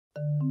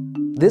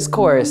This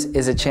course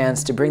is a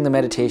chance to bring the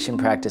meditation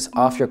practice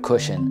off your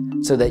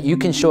cushion so that you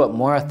can show up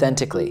more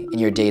authentically in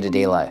your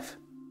day-to-day life.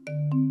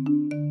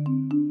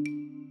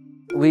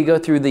 We go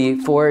through the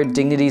 4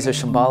 dignities of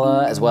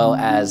Shambhala, as well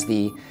as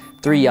the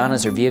 3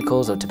 yanas or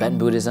vehicles of Tibetan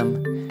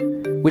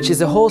Buddhism, which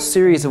is a whole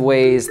series of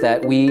ways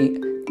that we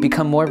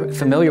become more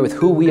familiar with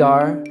who we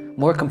are,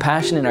 more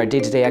compassionate in our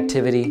day-to-day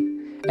activity,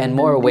 and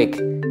more awake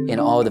in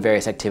all the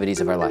various activities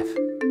of our life.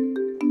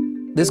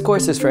 This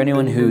course is for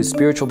anyone who's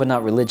spiritual but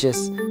not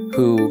religious,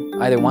 who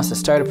either wants to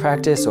start a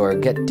practice or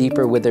get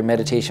deeper with their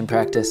meditation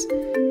practice,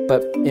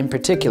 but in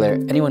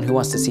particular, anyone who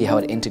wants to see how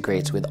it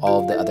integrates with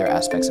all of the other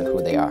aspects of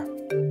who they are.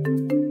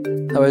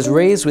 I was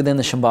raised within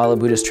the Shambhala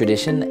Buddhist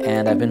tradition,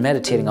 and I've been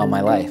meditating all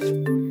my life.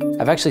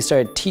 I've actually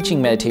started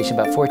teaching meditation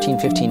about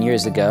 15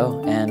 years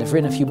ago, and I've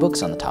written a few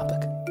books on the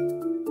topic.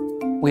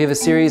 We have a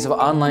series of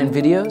online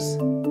videos,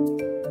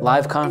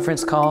 live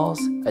conference calls,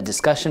 a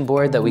discussion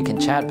board that we can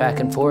chat back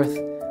and forth,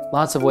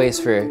 lots of ways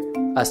for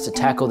us to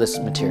tackle this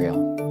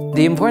material.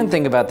 The important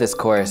thing about this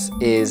course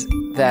is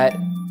that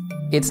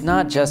it's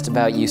not just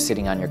about you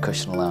sitting on your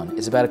cushion alone.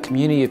 It's about a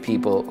community of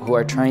people who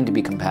are trying to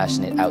be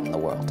compassionate out in the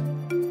world.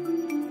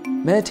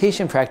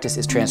 Meditation practice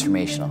is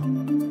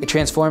transformational. It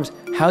transforms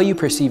how you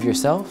perceive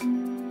yourself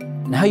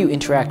and how you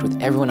interact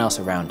with everyone else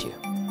around you.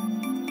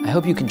 I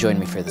hope you can join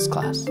me for this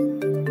class.